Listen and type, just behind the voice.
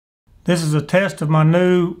This is a test of my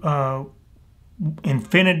new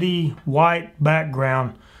infinity white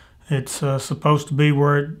background. It's supposed to be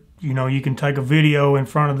where you can take a video in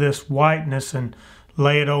front of this whiteness and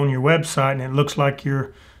lay it on your website and it looks like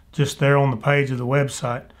you're just there on the page of the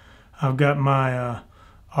website. I've got my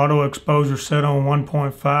auto exposure set on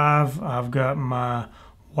 1.5. I've got my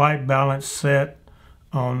white balance set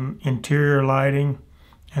on interior lighting,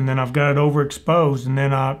 and then I've got it overexposed, and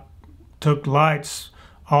then I took lights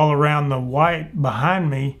all around the white behind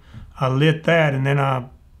me. I lit that, and then I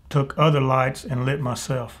took other lights and lit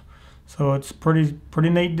myself. So it's pretty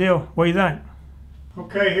neat deal. What do you think?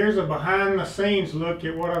 Okay, here's a behind the scenes look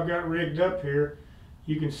at what I've got rigged up here.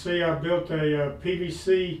 You can see I built a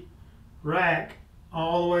PVC rack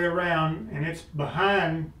all the way around, and it's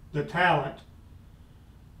behind the talent,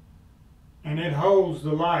 and it holds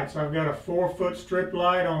the lights. I've got a 4-foot strip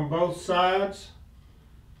light on both sides,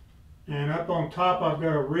 and up on top I've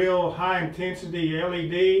got a real high intensity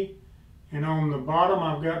LED, and on the bottom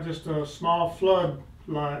I've got just a small flood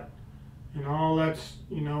light, and all that's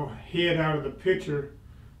hid out of the picture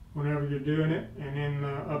whenever you're doing it. And then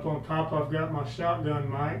up on top I've got my shotgun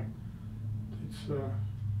mic. It's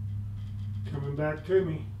coming back to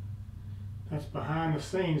me. That's behind the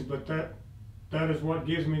scenes, but that is what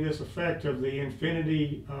gives me this effect of the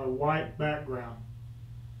infinity white background.